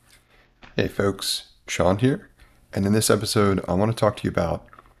Hey folks, Sean here, and in this episode I want to talk to you about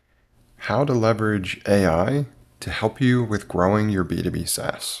how to leverage AI to help you with growing your B2B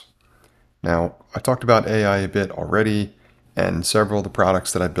SaaS. Now, I talked about AI a bit already, and several of the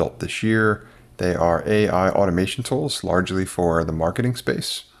products that I built this year, they are AI automation tools, largely for the marketing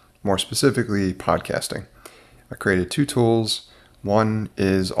space, more specifically podcasting. I created two tools. One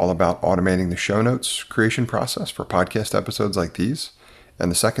is all about automating the show notes creation process for podcast episodes like these. And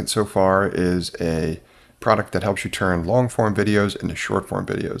the second so far is a product that helps you turn long form videos into short form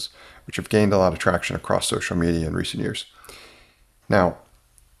videos, which have gained a lot of traction across social media in recent years. Now,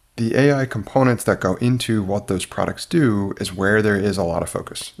 the AI components that go into what those products do is where there is a lot of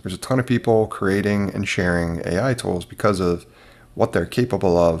focus. There's a ton of people creating and sharing AI tools because of what they're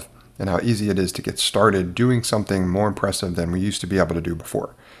capable of and how easy it is to get started doing something more impressive than we used to be able to do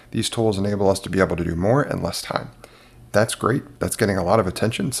before. These tools enable us to be able to do more in less time. That's great. That's getting a lot of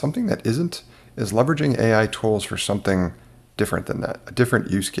attention. Something that isn't is leveraging AI tools for something different than that, a different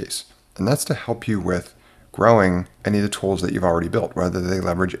use case. And that's to help you with growing any of the tools that you've already built, whether they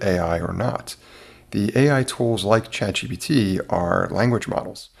leverage AI or not. The AI tools like ChatGPT are language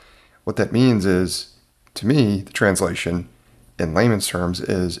models. What that means is, to me, the translation in layman's terms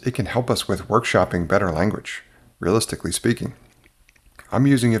is it can help us with workshopping better language, realistically speaking. I'm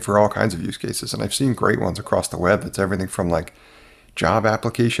using it for all kinds of use cases, and I've seen great ones across the web. It's everything from like job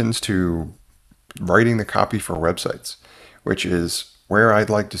applications to writing the copy for websites, which is where I'd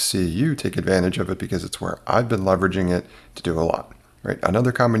like to see you take advantage of it because it's where I've been leveraging it to do a lot. Right?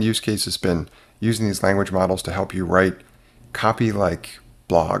 Another common use case has been using these language models to help you write copy like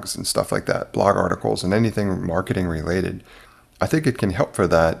blogs and stuff like that, blog articles and anything marketing related. I think it can help for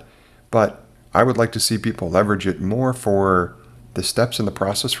that, but I would like to see people leverage it more for the steps in the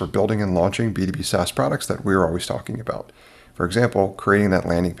process for building and launching B2B SaaS products that we're always talking about. For example, creating that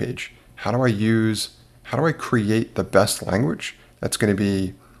landing page. How do I create the best language that's going to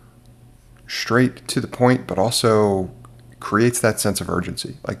be straight to the point, but also creates that sense of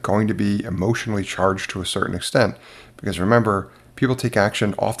urgency, like going to be emotionally charged to a certain extent? Because remember, people take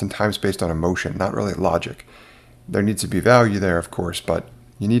action oftentimes based on emotion, not really logic. There needs to be value there, of course, but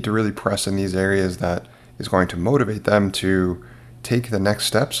you need to really press in these areas that is going to motivate them to take the next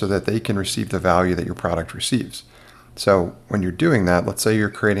step so that they can receive the value that your product receives. So when you're doing that, let's say you're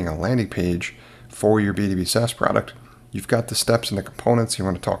creating a landing page for your B2B SaaS product, you've got the steps and the components. You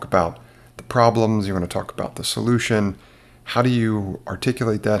want to talk about the problems, you want to talk about the solution. How do you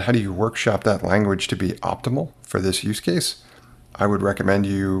articulate that? How do you workshop that language to be optimal for this use case? I would recommend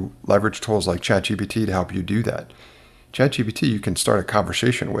you leverage tools like ChatGPT to help you do that. ChatGPT you can start a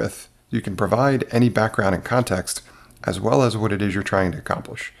conversation with. You can provide any background and context as well as what it is you're trying to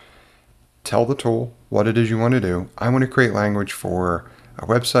accomplish. Tell the tool what it is you want to do. I want to create language for a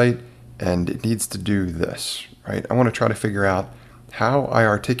website and it needs to do this, right? I want to try to figure out how I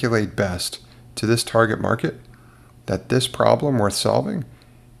articulate best to this target market that this problem worth solving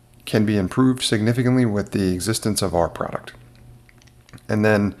can be improved significantly with the existence of our product. And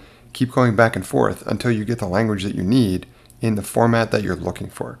then keep going back and forth until you get the language that you need in the format that you're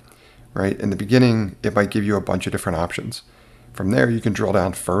looking for. Right? In the beginning, it might give you a bunch of different options. From there, you can drill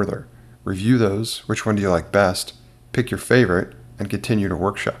down further, review those, which one do you like best, pick your favorite, and continue to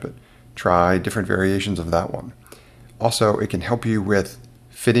workshop it. Try different variations of that one. Also, it can help you with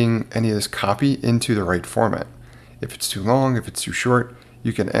fitting any of this copy into the right format. If it's too long, if it's too short,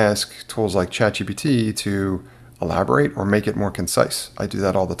 you can ask tools like ChatGPT to elaborate or make it more concise. I do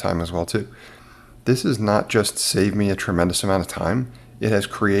that all the time as well too. This has not just saved me a tremendous amount of time, it has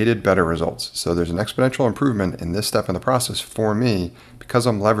created better results. So there's an exponential improvement in this step in the process for me because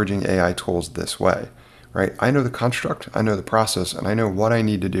I'm leveraging AI tools this way, right? I know the construct, I know the process, and I know what I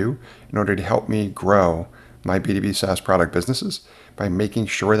need to do in order to help me grow my B2B SaaS product businesses by making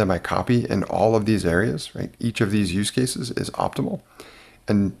sure that my copy in all of these areas, right, each of these use cases is optimal.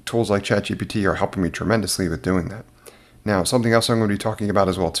 And tools like ChatGPT are helping me tremendously with doing that. Now, something else I'm going to be talking about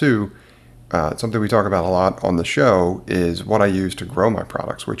as well too, something we talk about a lot on the show is what I use to grow my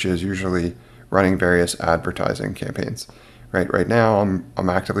products, which is usually running various advertising campaigns. Right now, I'm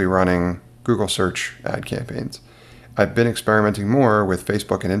actively running Google search ad campaigns. I've been experimenting more with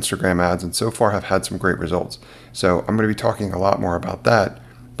Facebook and Instagram ads, and so far have had some great results. So I'm going to be talking a lot more about that.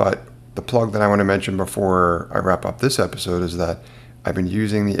 But the plug that I want to mention before I wrap up this episode is that I've been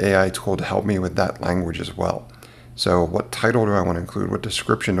using the AI tool to help me with that language as well. So what title do I want to include? What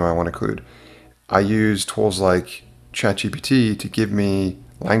description do I want to include? I use tools like ChatGPT to give me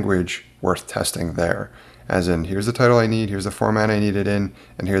language worth testing there. As in, here's the title I need, here's the format I need it in,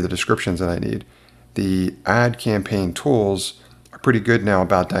 and here are the descriptions that I need. The ad campaign tools are pretty good now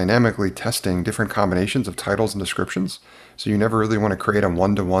about dynamically testing different combinations of titles and descriptions. So you never really want to create a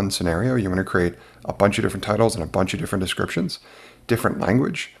one-to-one scenario. You want to create a bunch of different titles and a bunch of different descriptions, different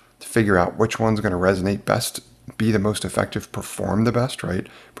language, to figure out which one's going to resonate best, be the most effective, perform the best, right?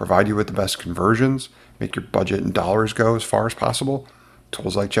 Provide you with the best conversions, make your budget in dollars go as far as possible.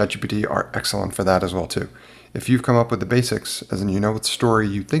 Tools like ChatGPT are excellent for that as well too. If you've come up with the basics, as in you know what story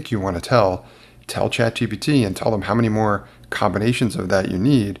you think you want to tell ChatGPT and tell them how many more combinations of that you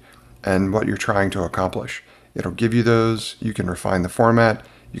need and what you're trying to accomplish. It'll give you those. You can refine the format.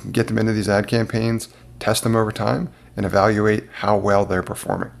 You can get them into these ad campaigns, test them over time, and evaluate how well they're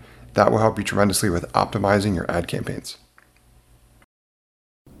performing. That will help you tremendously with optimizing your ad campaigns.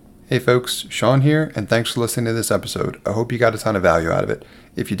 Hey folks, Sean here, and thanks for listening to this episode. I hope you got a ton of value out of it.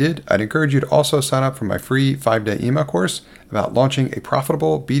 If you did, I'd encourage you to also sign up for my free 5-day email course about launching a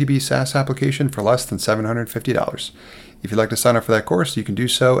profitable B2B SaaS application for less than $750. If you'd like to sign up for that course, you can do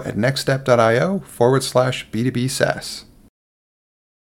so at nextstep.io/B2B SaaS.